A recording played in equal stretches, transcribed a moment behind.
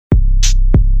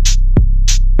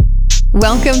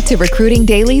Welcome to Recruiting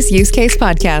Daily's Use Case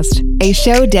Podcast, a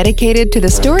show dedicated to the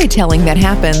storytelling that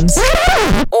happens,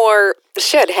 or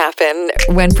should happen,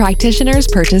 when practitioners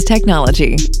purchase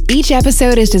technology. Each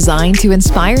episode is designed to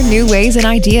inspire new ways and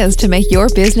ideas to make your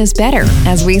business better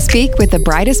as we speak with the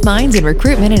brightest minds in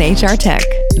recruitment and HR tech.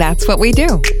 That's what we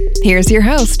do. Here's your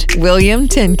host, William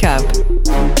Tincup.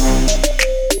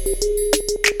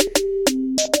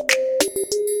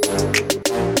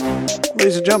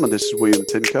 Ladies and gentlemen, this is William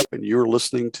Tincup, and you're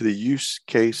listening to the Use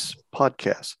Case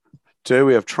Podcast. Today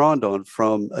we have Trond on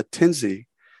from Attensi,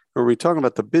 where we're talking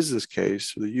about the business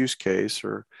case, or the use case,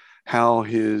 or how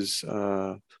his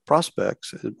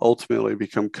prospects ultimately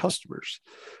become customers,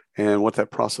 and what that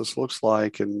process looks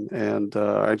like. And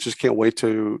I just can't wait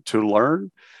to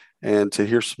learn and to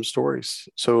hear some stories.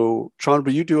 So, Trond,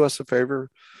 will you do us a favor?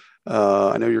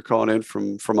 I know you're calling in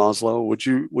from Oslo. Would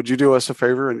you do us a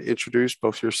favor and introduce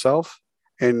both yourself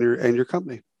and your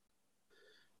company?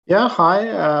 Yeah,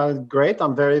 hi. Great.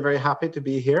 I'm very, very happy to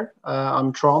be here.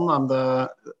 I'm Trond. I'm the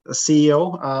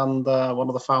CEO and one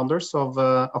of the founders of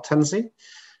Attensi.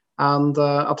 And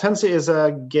Attensi is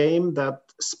a game that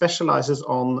specializes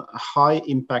on high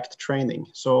impact training.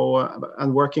 So,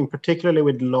 and working particularly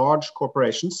with large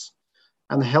corporations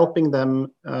and helping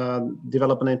them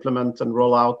develop and implement and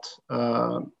roll out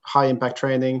high impact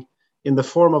training in the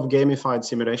form of gamified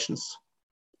simulations.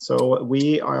 So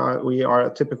we are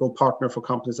a typical partner for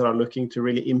companies that are looking to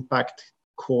really impact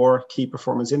core key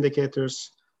performance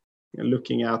indicators,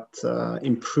 looking at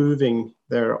improving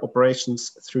their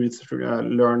operations through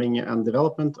learning and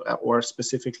development, or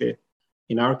specifically,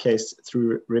 in our case,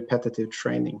 through repetitive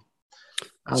training.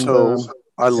 And, so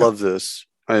I love this,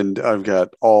 and I've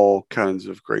got all kinds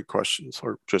of great questions,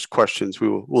 or just questions.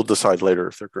 We'll decide later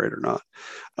if they're great or not.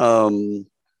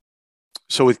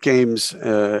 So with games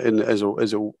and as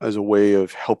a way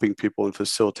of helping people and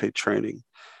facilitate training,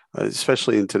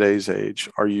 especially in today's age,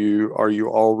 are you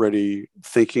already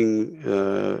thinking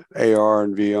AR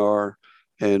and VR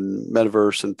and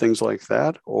metaverse and things like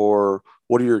that, or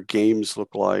what do your games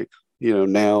look like,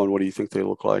 now, and what do you think they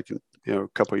look like in a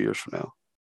couple of years from now?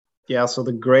 Yeah, so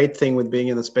the great thing with being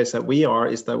in the space that we are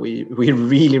is that we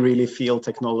really, really feel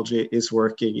technology is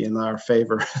working in our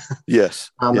favor. Yes.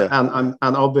 And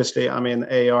obviously, I mean,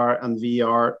 AR and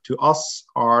VR to us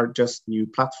are just new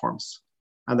platforms,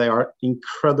 and they are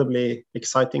incredibly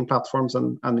exciting platforms.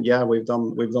 And yeah, we've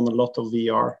done a lot of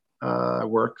VR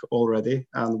work already,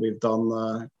 and we've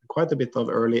done quite a bit of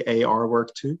early AR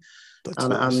work too. That's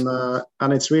nice.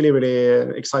 And it's really,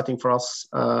 really exciting for us.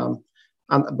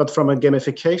 But from a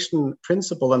gamification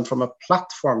principle and from a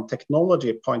platform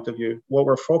technology point of view, what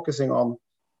we're focusing on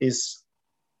is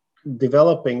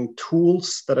developing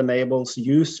tools that enables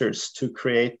users to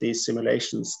create these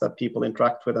simulations that people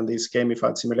interact with, and these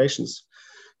gamified simulations.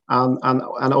 And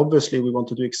obviously, we want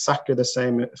to do exactly the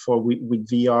same with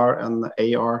VR and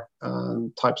AR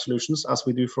type solutions as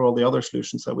we do for all the other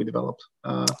solutions that we develop.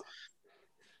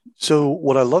 So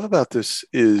what I love about this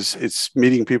is it's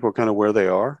meeting people kind of where they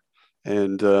are.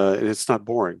 And it's not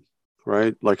boring,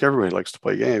 right? Like everybody likes to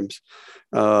play games.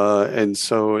 And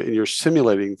you're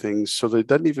simulating things so that it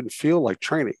doesn't even feel like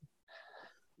training.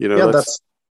 That's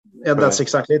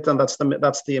exactly it. And that's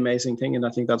the amazing thing. And I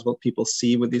think that's what people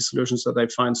see with these solutions that they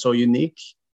find so unique,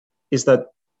 is that,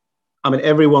 I mean,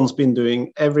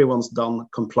 everyone's done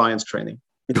compliance training.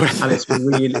 And it's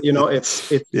really,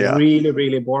 it's really,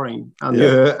 really boring. And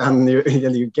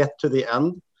you get to the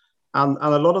end. And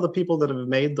a lot of the people that have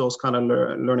made those kind of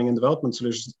learning and development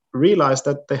solutions realize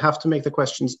that they have to make the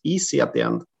questions easy at the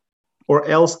end, or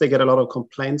else they get a lot of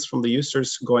complaints from the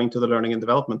users going to the learning and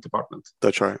development department.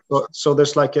 That's right. So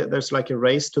there's like a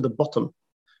race to the bottom,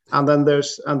 and then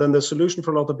the solution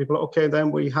for a lot of people. Okay, then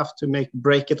we have to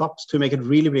break it up to make it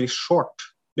really, really short,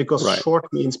 because short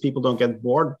means people don't get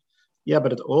bored. Yeah,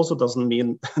 but it also doesn't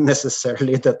mean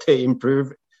necessarily that they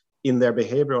improve in their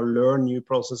behavior or learn new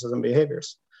processes and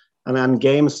behaviors. And then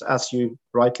games, as you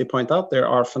rightly point out, they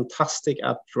are fantastic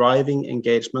at driving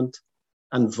engagement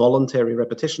and voluntary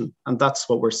repetition. And that's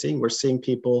what we're seeing. We're seeing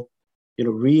people,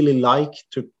 really like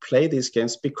to play these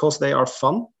games because they are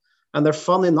fun, and they're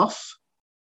fun enough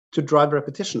to drive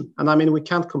repetition. And I mean, we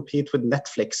can't compete with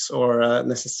Netflix or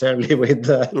necessarily with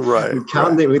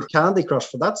Candy Crush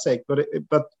for that sake.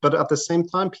 But at the same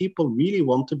time, people really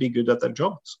want to be good at their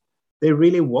jobs. They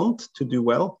really want to do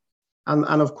well. And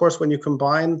of course, when you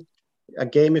combine a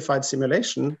gamified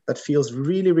simulation that feels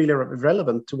really, really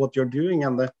relevant to what you're doing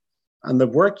and the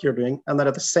work you're doing, and that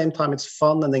at the same time it's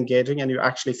fun and engaging and you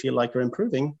actually feel like you're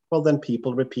improving, well, then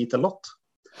people repeat a lot.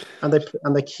 And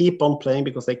they keep on playing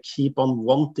because they keep on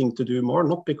wanting to do more,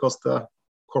 not because the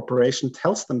corporation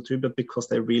tells them to, but because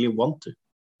they really want to.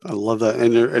 I love that.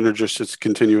 And they're just, it's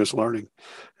continuous learning.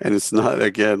 And it's not,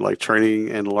 again, like training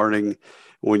and learning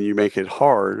when you make it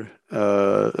hard.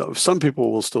 Some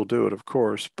people will still do it, of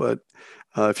course, but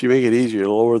if you make it easier,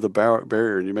 lower the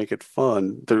barrier and you make it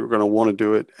fun, they're going to want to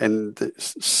do it. And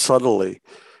subtly,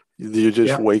 you're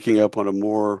just waking up on a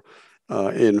more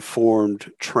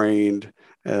informed, trained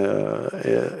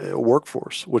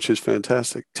workforce, which is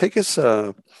fantastic. Take us,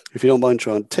 if you don't mind,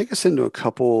 John, take us into a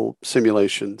couple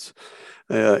simulations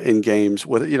in games,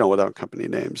 without company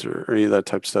names or any of that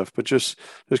type of stuff. But just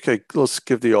okay, let's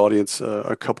give the audience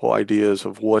a couple ideas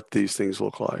of what these things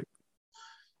look like.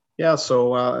 Yeah,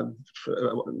 so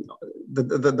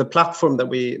the platform that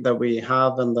we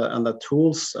have and the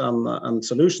tools and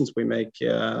solutions we make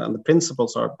and the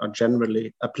principles are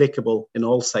generally applicable in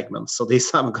all segments. So these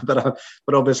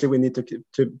but obviously we need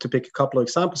to pick a couple of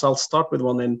examples. I'll start with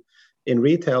one in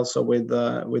retail. So with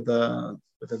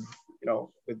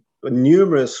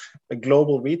numerous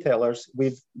global retailers,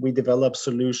 we develop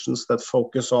solutions that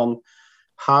focus on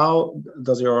how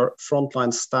does your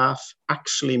frontline staff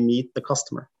actually meet the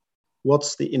customer.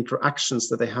 What's the interactions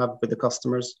that they have with the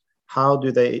customers? How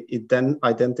do they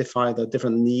identify the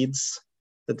different needs,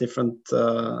 the different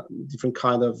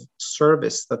kind of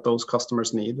service that those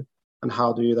customers need, and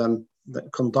how do you then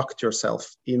conduct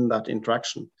yourself in that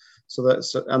interaction?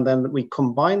 And then we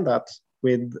combine that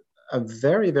with a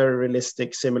very, very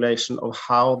realistic simulation of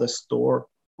how the store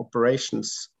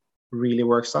operations really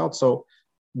works out. So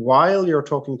while you're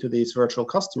talking to these virtual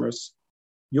customers,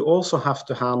 you also have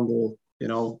to handle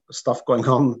stuff going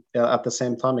on at the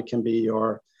same time. It can be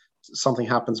something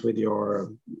happens with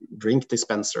your drink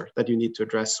dispenser that you need to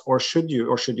address, or should you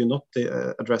not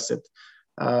address it.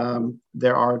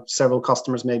 There are several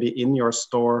customers maybe in your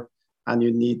store, and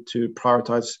you need to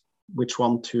prioritize which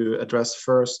one to address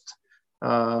first.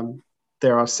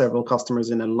 There are several customers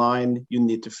in a line. You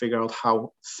need to figure out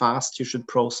how fast you should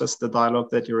process the dialogue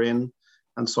that you're in,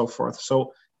 and so forth.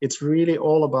 So it's really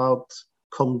all about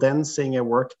condensing a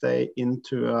workday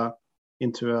into a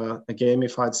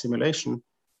gamified simulation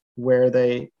where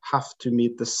they have to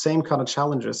meet the same kind of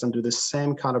challenges and do the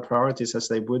same kind of priorities as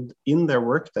they would in their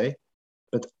workday,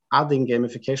 but adding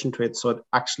gamification to it so it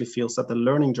actually feels that the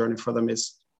learning journey for them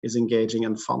is engaging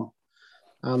and fun.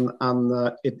 And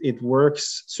it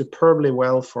works superbly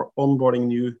well for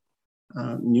onboarding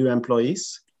new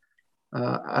employees,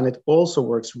 and it also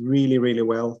works really, really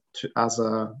well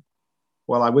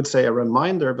I would say a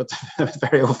reminder, but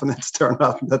very often it's turned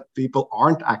out that people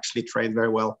aren't actually trained very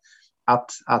well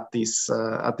at these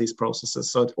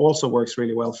processes. So it also works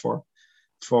really well for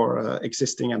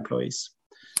existing employees.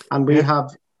 And we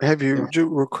have you,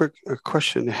 real quick, a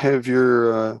question. Have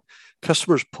your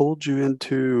customers pulled you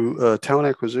into talent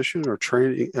acquisition or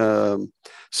training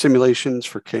simulations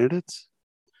for candidates?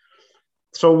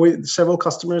 So several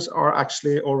customers are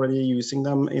actually already using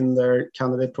them in their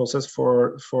candidate process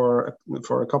for a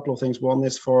couple of things. One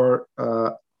is for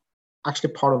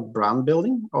actually part of brand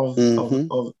building of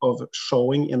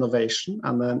showing innovation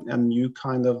and then a new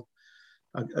kind of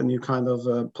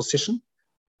position.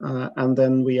 And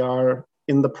then we are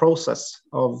in the process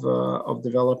of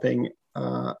developing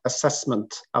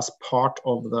assessment as part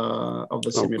of the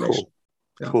simulation. Cool.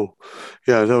 Yeah. Cool.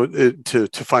 Yeah. To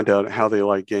find out how they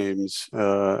like games,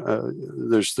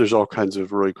 there's all kinds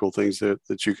of really cool things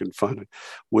that you can find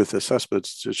with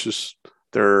assessments. It's just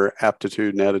their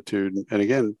aptitude and attitude. And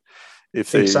again, if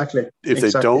they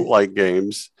don't like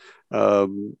games,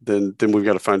 then we've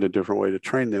got to find a different way to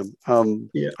train them. I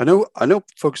know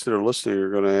folks that are listening are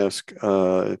going to ask,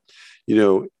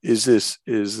 is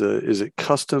it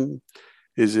custom?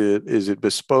 Is it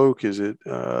bespoke? Is it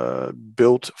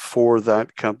built for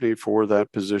that company, for that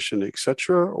position,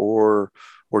 etc.? Or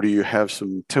do you have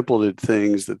some templated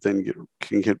things that then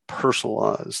can get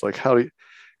personalized? Like how do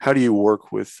you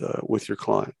work with your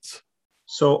clients?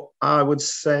 So I would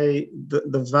say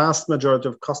the vast majority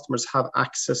of customers have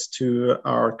access to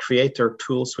our creator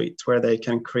tool suite where they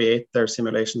can create their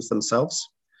simulations themselves.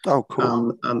 Oh,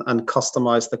 cool. And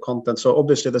customize the content. So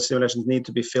obviously the simulations need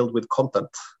to be filled with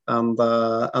content, and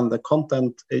the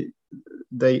content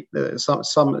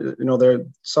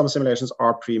some simulations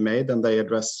are pre-made and they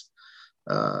address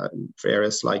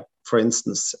areas like, for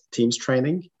instance, Teams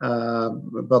training,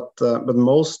 but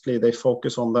mostly they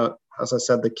focus on as I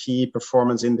said, the key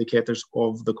performance indicators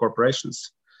of the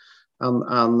corporations.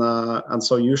 And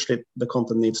so usually the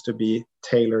content needs to be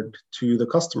tailored to the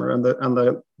customer, and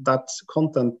that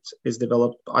content is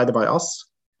developed either by us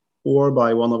or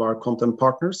by one of our content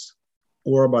partners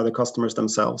or by the customers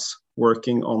themselves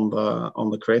working on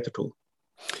the creator tool.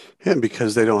 And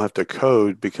because they don't have to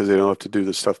code, because they don't have to do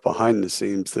the stuff behind the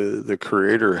scenes, the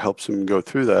creator helps them go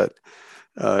through that.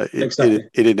 Exactly.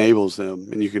 It enables them,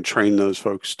 and you can train those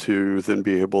folks to then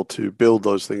be able to build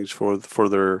those things for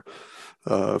their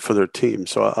team.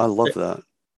 So I love that.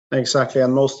 Exactly,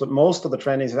 and most of the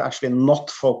training is actually not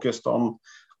focused on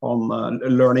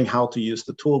learning how to use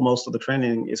the tool. Most of the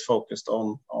training is focused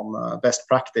on best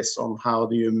practice, on how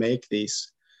do you make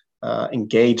these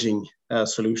engaging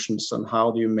solutions, and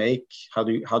how do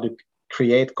you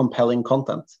create compelling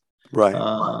content. Right.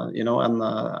 And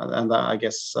I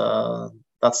guess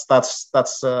that's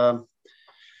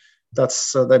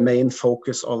the main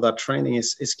focus of that training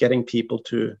is getting people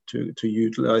to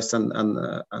utilize and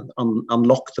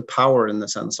unlock the power, in the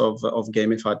sense of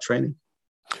gamified training.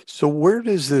 So where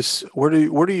do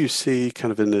you see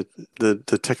kind of in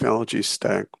the technology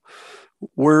stack?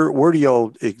 Where do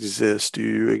y'all exist? Do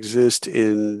you exist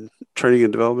in training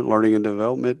and development, learning and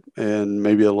development, and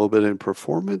maybe a little bit in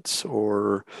performance,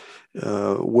 or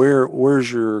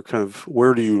where's your kind of,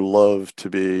 where do you love to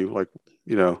be, like,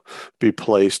 be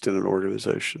placed in an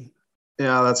organization?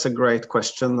 Yeah, that's a great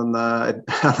question, and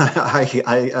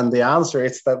and the answer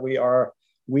is that we are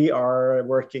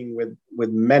working with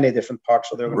many different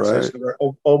parts of the Right. organization. We're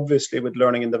obviously with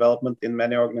learning and development in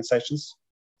many organizations.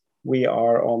 We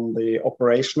are on the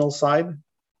operational side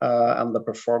and the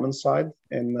performance side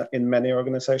in many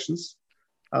organizations,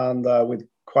 and with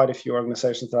quite a few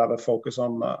organizations that have a focus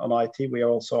on IT. We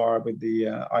also are with the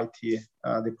IT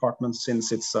department,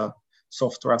 since it's a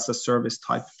software as a service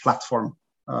type platform.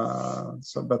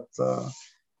 But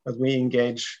we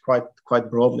engage quite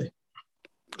broadly.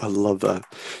 I love that.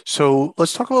 So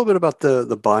let's talk a little bit about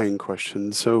the buying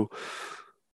question.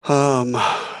 Um,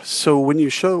 so when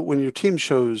your team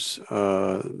shows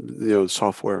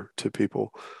software to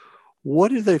people, what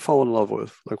do they fall in love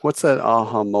with? Like, what's that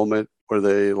aha moment where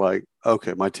they like,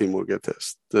 okay, my team will get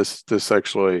this. This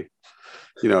actually,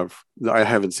 I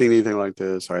haven't seen anything like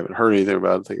this. I haven't heard anything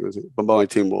about it, but my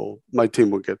team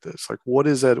will get this. Like, what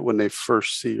is that when they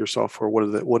first see your software?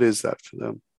 What is that for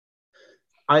them?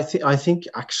 I think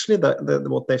actually that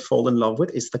what they fall in love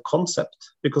with is the concept,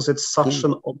 because it's such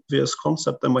an obvious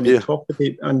concept. And when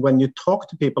you talk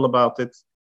to people about it,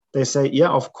 they say, yeah,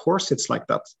 of course it's like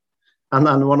that. And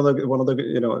one of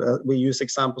the we use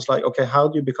examples like, okay, how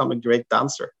do you become a great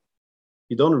dancer?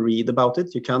 You don't read about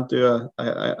it. You can't do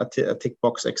a tick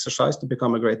box exercise to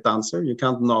become a great dancer. You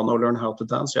can't learn how to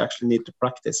dance. You actually need to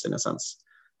practice, in a sense.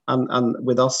 And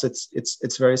with us,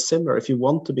 it's very similar. If you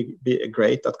want to be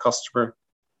great at customer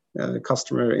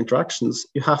interactions,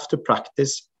 you have to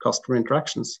practice customer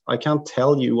interactions. I can't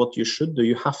tell you what you should do.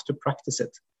 You have to practice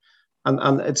it.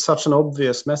 And it's such an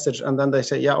obvious message. And then they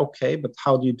say, yeah, okay, but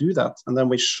how do you do that? And then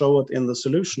we show it in the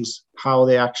solutions, how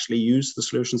they actually use the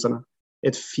solutions. And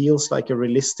it feels like a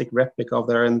realistic replica of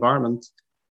their environment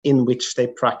in which they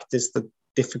practice the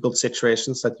difficult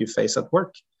situations that you face at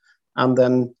work. And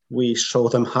then we show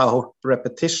them how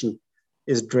repetition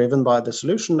is driven by the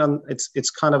solution. And it's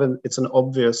kind of it's an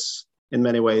obvious, in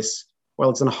many ways,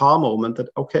 well, it's an aha moment that,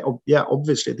 okay,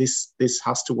 obviously this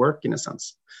has to work, in a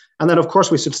sense. And then, of course,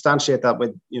 we substantiate that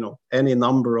with any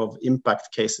number of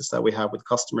impact cases that we have with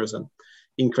customers, and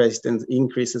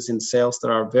increases in sales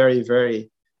that are very, very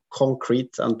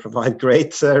concrete and provide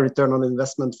great return on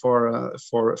investment for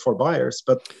buyers.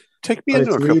 But take me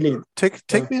into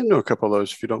a couple of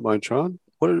those, if you don't mind, Trond.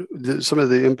 What are some of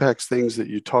the impacts things that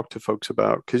you talk to folks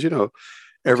about? Because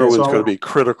everyone's going to be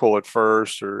critical at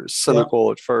first or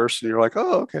cynical at first, and you're like,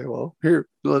 oh, okay, well, here,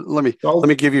 let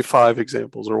me give you 5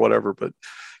 examples or whatever, but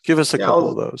give us a couple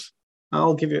of those.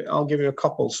 I'll give you a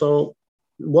couple. So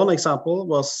one example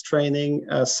was training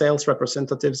sales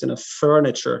representatives in a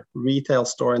furniture retail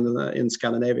store in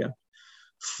Scandinavia,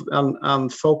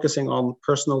 and focusing on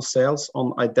personal sales,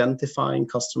 on identifying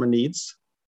customer needs,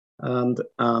 and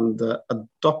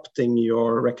adopting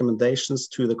your recommendations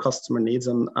to the customer needs.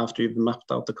 And after you've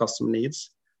mapped out the customer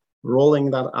needs,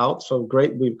 rolling that out. So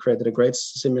great, we've created a great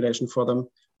simulation for them,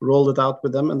 rolled it out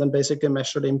with them, and then basically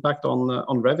measured impact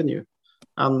on revenue.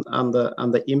 And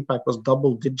the impact was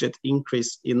double-digit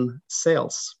increase in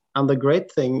sales. And the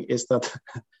great thing is that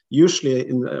usually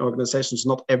in organizations,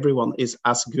 not everyone is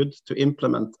as good to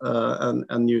implement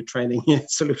a new training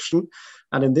solution.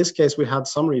 And in this case, we had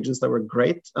some regions that were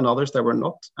great and others that were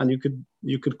not. And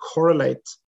you could correlate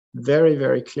very,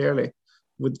 very clearly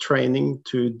with training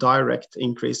to direct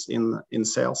increase in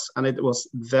sales. And it was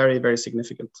very, very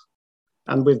significant.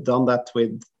 And we've done that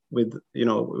we've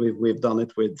done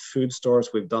it with food stores,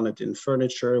 we've done it in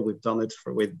furniture, we've done it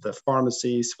with the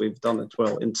pharmacies, we've done it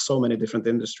in so many different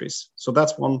industries. So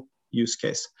that's one use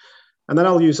case. And then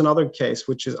I'll use another case,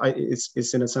 which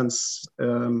is in a sense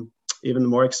even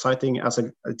more exciting.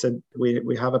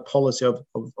 We have a policy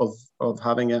of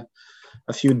having a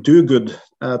few do-good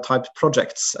type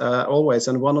projects always,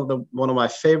 and one of my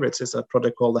favorites is a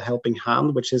project called The Helping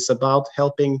Hand, which is about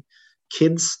helping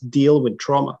kids deal with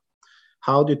trauma.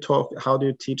 How do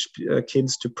you teach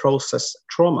kids to process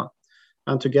trauma?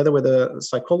 And together with a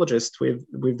psychologist, we've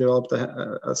developed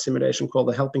a simulation called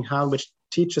The Helping Hand, which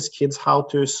teaches kids how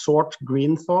to sort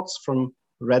green thoughts from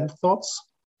red thoughts,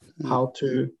 how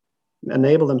to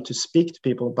enable them to speak to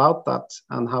people about that,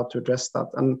 and how to address that.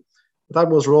 And that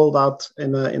was rolled out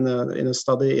in a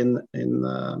study in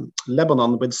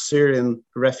Lebanon with Syrian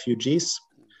refugees.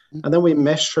 And then we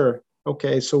measure.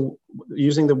 Okay, so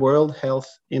using the World Health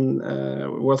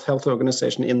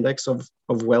Organization Index of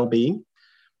well-being,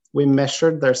 we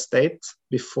measured their state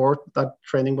before that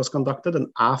training was conducted and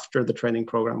after the training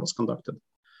program was conducted.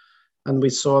 And we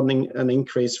saw an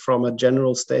increase from a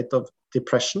general state of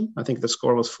depression, I think the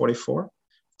score was 44,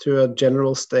 to a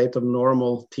general state of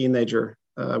normal teenager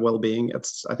well-being.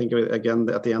 I think again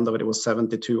at the end of it was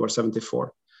 72 or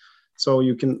 74. So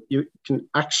you can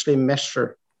actually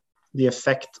measure the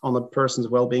effect on a person's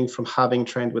well-being from having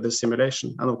trained with a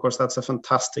simulation. And of course, that's a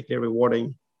fantastically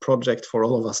rewarding project for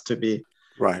all of us to be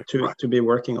to be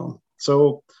working on.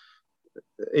 So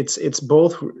it's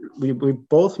both, we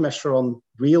both measure on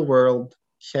real world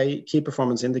key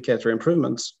performance indicator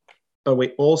improvements, but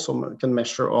we also can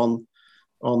measure on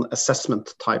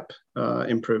assessment type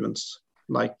improvements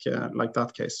like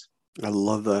that case. I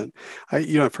love that.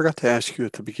 I forgot to ask you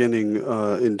at the beginning,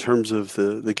 in terms of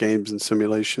the games and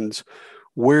simulations,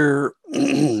 where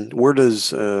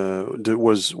does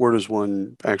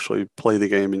one actually play the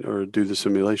game or do the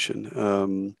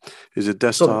simulation? Is it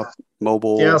desktop,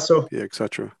 mobile,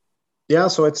 etc.? Yeah,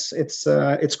 so it's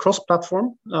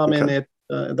cross-platform. I mean,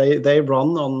 they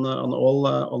run on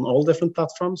all different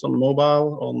platforms, on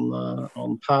mobile,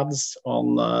 on pads,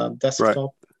 on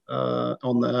desktop.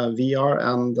 On VR,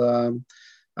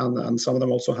 and some of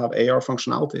them also have AR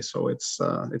functionality. So it's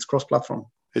cross-platform.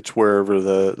 It's wherever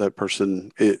that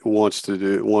person wants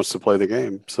to play the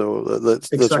game. So that's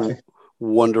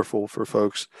wonderful for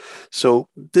folks. So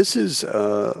this is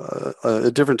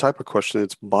a different type of question.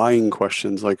 It's buying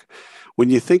questions. Like when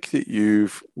you think that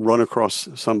you've run across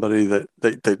somebody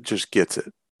that just gets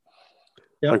it,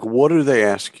 like what do they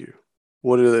ask you?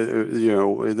 What are they?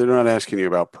 They're not asking you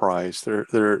about price. They're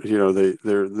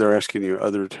asking you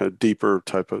other deeper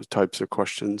types of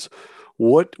questions.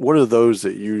 What are those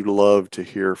that you love to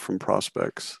hear from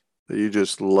prospects? That you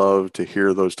just love to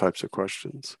hear those types of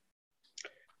questions?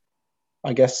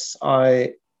 I guess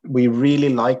we really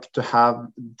like to have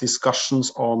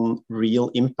discussions on real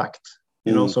impact.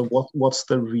 So what's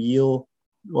the real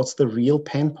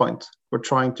pain point we're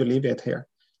trying to alleviate here,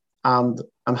 and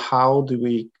how do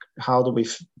we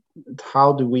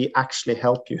actually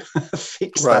help you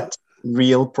fix that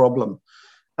real problem?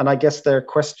 And I guess there are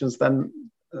questions then,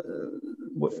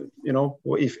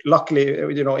 if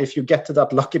you get to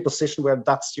that lucky position where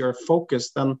that's your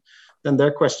focus, then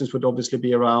their questions would obviously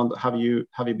be around, have you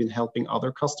been helping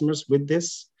other customers with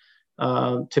this?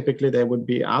 Typically they would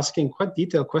be asking quite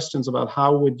detailed questions about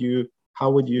how would the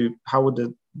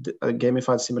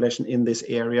gamified simulation in this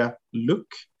area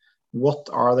look? What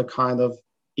are the kind of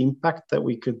impact that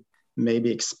we could maybe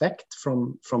expect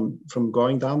from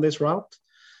going down this route?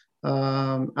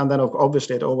 And then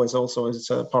obviously it always also is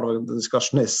a part of the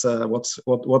discussion is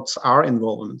what's our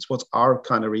involvement, what's our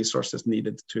kind of resources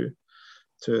needed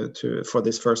for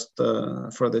this first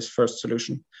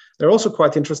solution. They're also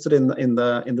quite interested in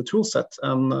the tool set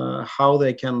and how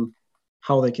they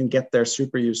can get their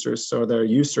super users or their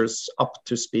users up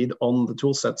to speed on the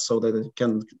tool set so that they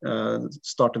can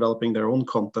start developing their own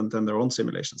content and their own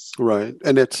simulations. Right.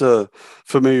 And it's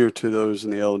familiar to those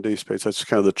in the L&D space. That's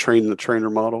kind of the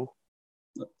trainer model.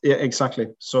 Yeah, exactly.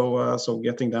 So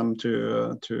getting them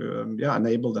to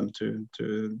enable them to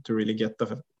really get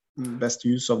the best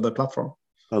use of the platform.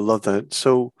 I love that.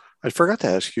 So I forgot to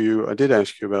ask you, I did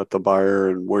ask you about the buyer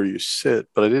and where you sit,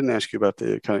 but I didn't ask you about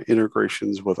the kind of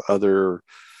integrations with other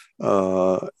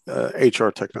HR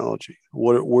technology.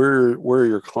 Where are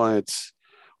your clients,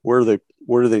 where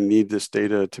do they need this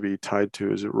data to be tied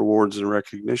to? Is it rewards and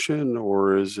recognition,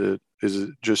 or is it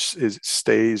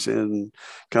stays in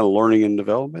kind of learning and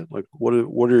development? Like what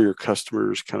are your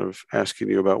customers kind of asking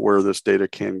you about where this data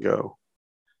can go?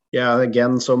 Yeah,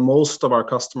 again, so most of our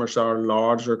customers are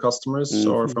larger customers,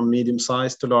 or from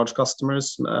medium-sized to large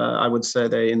customers. I would say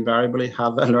they invariably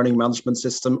have a learning management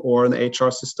system or an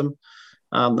HR system.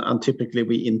 And typically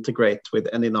we integrate with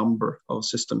any number of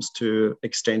systems to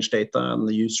exchange data and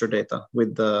the user data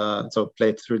with so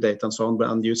playthrough data and so on,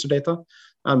 and user data.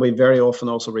 And we very often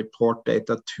also report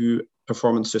data to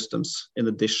performance systems in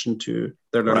addition to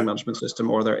their learning management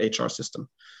system or their HR system.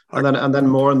 And then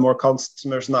more and more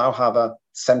customers now have a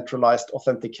centralized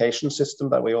authentication system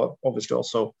that we obviously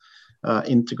also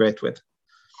integrate with.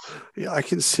 Yeah, I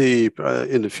can see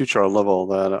in the future, I love all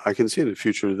that. I can see in the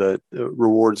future that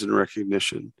rewards and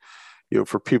recognition,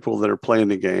 for people that are playing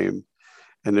the game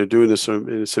and they're doing this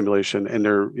in a simulation, and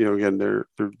they're, again, they're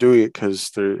doing it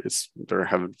because they're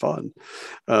having fun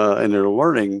and they're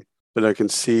learning. But I can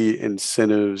see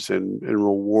incentives and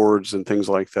rewards and things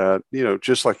like that,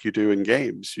 just like you do in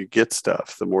games. You get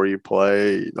stuff the more you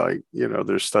play,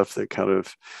 there's stuff that kind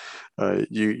of,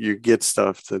 you get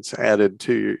stuff that's added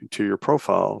to your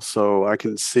profile. So I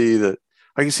can see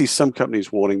some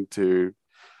companies wanting to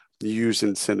use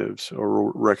incentives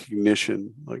or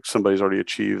recognition, like somebody's already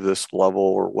achieved this level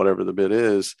or whatever the bit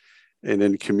is, and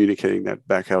then communicating that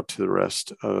back out to the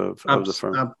rest of the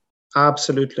firm.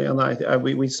 Absolutely, and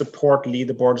we support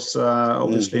leaderboards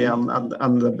obviously, and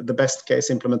the best case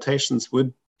implementations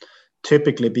would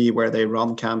typically be where they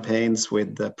run campaigns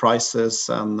with the prices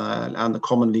and the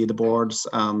common leaderboards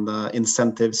and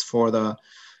incentives for the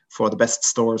best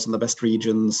stores and the best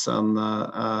regions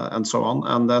and so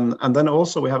on. And then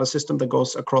also we have a system that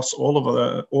goes across all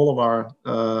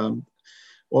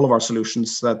of our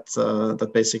solutions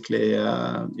that basically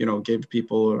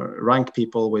rank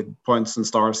people with points and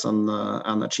stars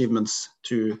and achievements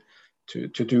to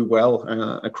do well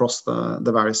across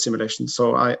the various simulations.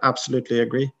 So I absolutely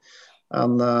agree.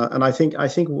 And I think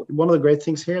one of the great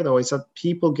things here, though, is that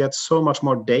people get so much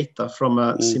more data from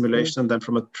a simulation than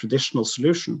from a traditional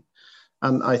solution.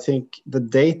 And I think the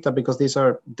data, because these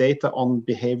are data on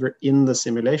behavior in the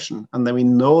simulation, and then we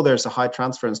know there's a high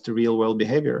transference to real world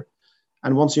behavior.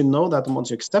 And once you know that and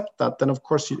once you accept that, then of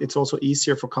course it's also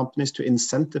easier for companies to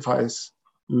incentivize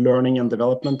learning and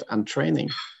development and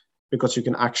training, because you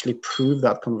can actually prove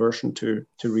that conversion to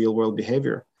real world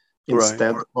behavior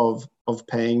instead of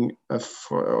paying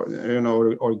for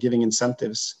or giving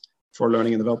incentives for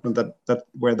learning and development that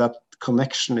where that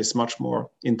connection is much more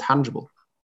intangible.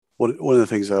 One of the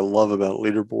things I love about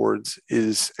leaderboards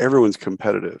is everyone's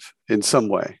competitive in some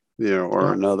way,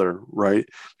 or another, right?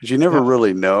 But you never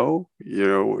really know,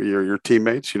 your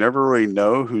teammates. You never really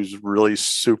know who's really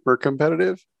super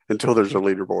competitive until there's a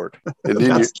leaderboard. And then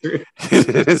That's true.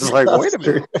 It's like, wait a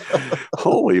minute,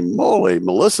 holy moly,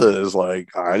 Melissa is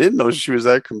like, I didn't know she was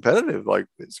that competitive. Like,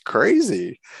 it's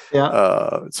crazy.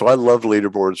 Yeah. So I love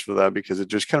leaderboards for that, because it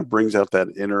just kind of brings out that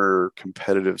inner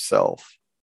competitive self.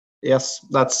 Yes,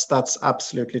 that's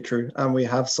absolutely true. And we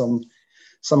have some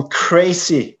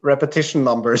crazy repetition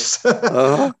numbers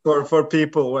for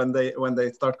people when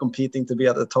they start competing to be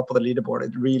at the top of the leaderboard.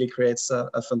 It really creates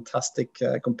a fantastic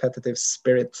competitive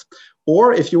spirit.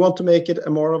 Or if you want to make it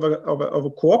a more of a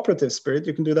cooperative spirit,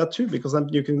 you can do that too, because then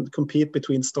you can compete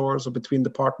between stores or between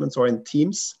departments or in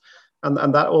teams,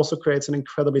 and that also creates an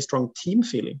incredibly strong team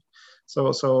feeling.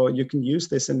 So you can use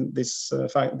this in these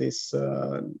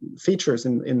features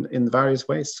in various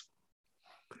ways.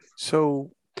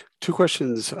 So two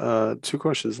questions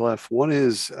left. One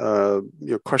is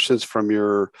questions from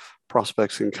your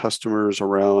prospects and customers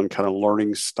around kind of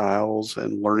learning styles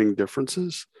and learning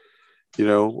differences.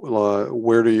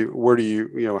 Where do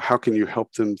you how can you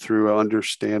help them through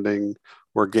understanding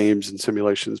where games and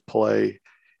simulations play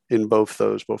in both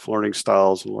learning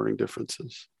styles and learning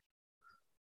differences?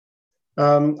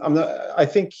 I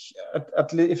think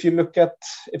if you look at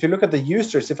the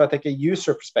users, if I take a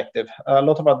user perspective, a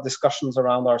lot of our discussions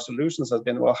around our solutions has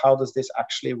been, well, how does this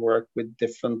actually work with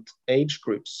different age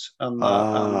groups and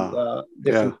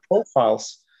different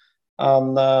profiles,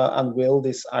 and will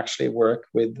this actually work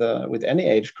with any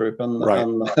age group? And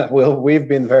we've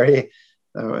been very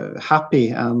happy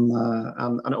and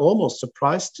almost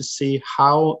surprised to see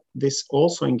how this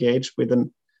also engaged with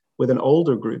an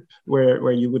older group,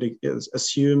 where you would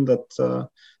assume that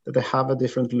they have a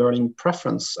different learning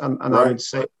preference, and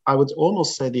I would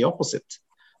almost say the opposite,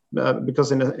 because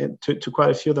to quite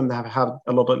a few of them, they have had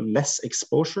a lot of less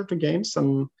exposure to games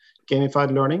and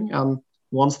gamified learning, and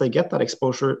once they get that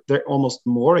exposure, they're almost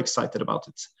more excited about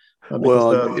it.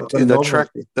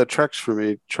 That tracks for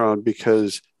me, Trond,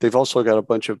 because they've also got a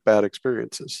bunch of bad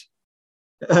experiences.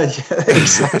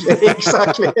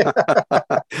 Exactly.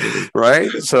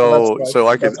 Right. So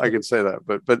I can say that,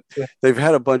 but they've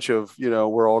had a bunch of,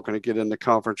 we're all going to get in the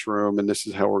conference room and this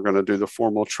is how we're going to do the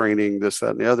formal training, this,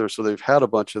 that, and the other. So they've had a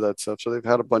bunch of that stuff. So they've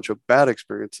had a bunch of bad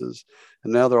experiences,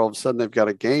 and now they're all of a sudden they've got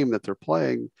a game that they're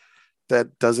playing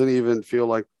that doesn't even feel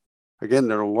like, again,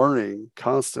 they're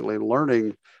constantly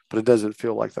learning, but it doesn't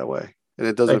feel like that way. And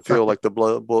it doesn't feel like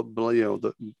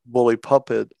the bully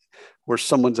puppet where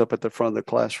someone's up at the front of the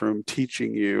classroom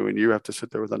teaching you and you have to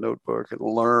sit there with a notebook and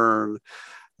learn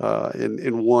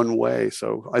in one way.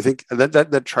 So I think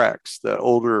that tracks. That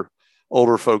older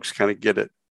folks kind of get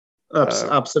it.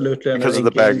 Absolutely, because of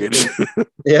the baggage.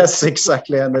 Yes,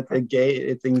 exactly, and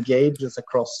it engages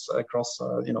across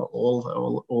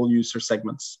all user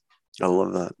segments. I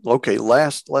love that. Okay,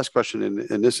 last question,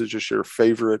 and this is just your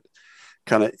favorite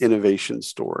kind of innovation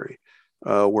story,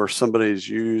 where somebody's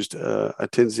used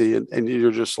Attensi and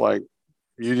you're just like,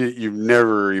 you've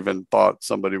never even thought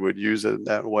somebody would use it in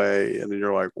that way, and then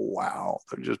you're like, wow,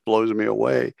 it just blows me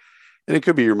away. And it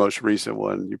could be your most recent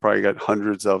one. You probably got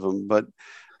hundreds of them, but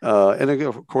and again,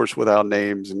 of course, without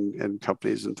names and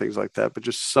companies and things like that, but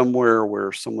just somewhere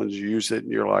where someone's used it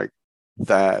and you're like,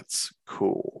 that's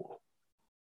cool.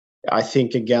 I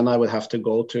think, again, I would have to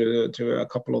go to a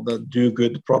couple of the do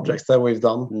good projects that we've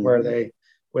done, where they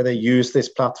use these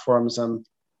platforms. And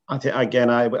I think, again,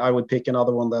 I would pick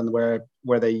another one then where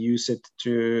they use it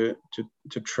to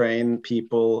train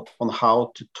people on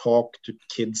how to talk to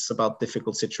kids about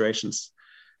difficult situations.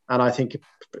 And I think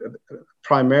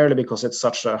primarily because it's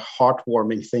such a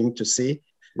heartwarming thing to see,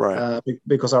 right?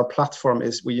 Because our platform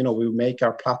is, we make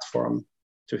our platform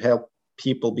to help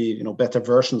people be, better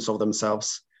versions of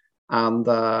themselves. And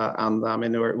I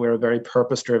mean, we're a very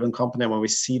purpose-driven company. And when we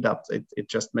see that, it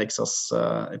just makes us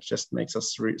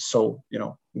so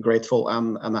grateful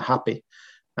and happy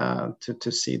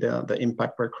to see the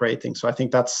impact we're creating. So I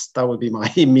think that would be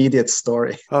my immediate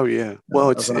story. Oh yeah,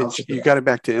 well, you got it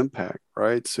back to impact,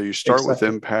 right? So you start with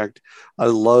impact. I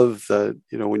love that.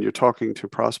 When you're talking to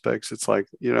prospects, it's like,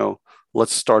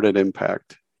 let's start at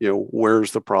impact.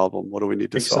 Where's the problem? What do we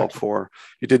need to solve for?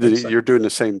 You're doing the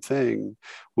same thing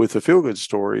with the feel good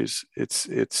stories.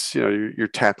 It's you're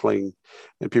tackling,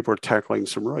 and people are tackling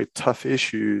some really tough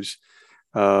issues,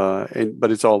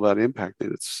 but it's all about impacting.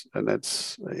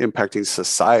 That's impacting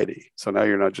society. So now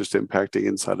you're not just impacting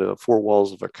inside of the four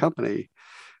walls of a company,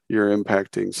 you're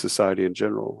impacting society in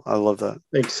general. I love that.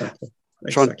 Exactly.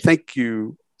 Trond, thank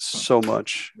you so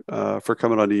much for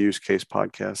coming on the Use Case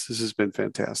podcast. This has been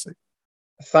fantastic.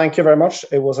 Thank you very much.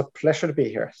 It was a pleasure to be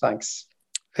here. Thanks.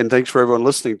 And thanks for everyone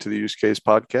listening to the Use Case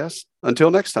podcast.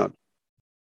 Until next time.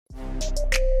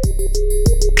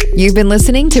 You've been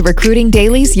listening to Recruiting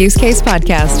Daily's Use Case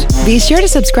podcast. Be sure to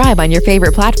subscribe on your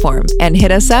favorite platform and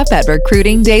hit us up at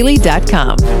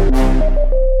recruitingdaily.com.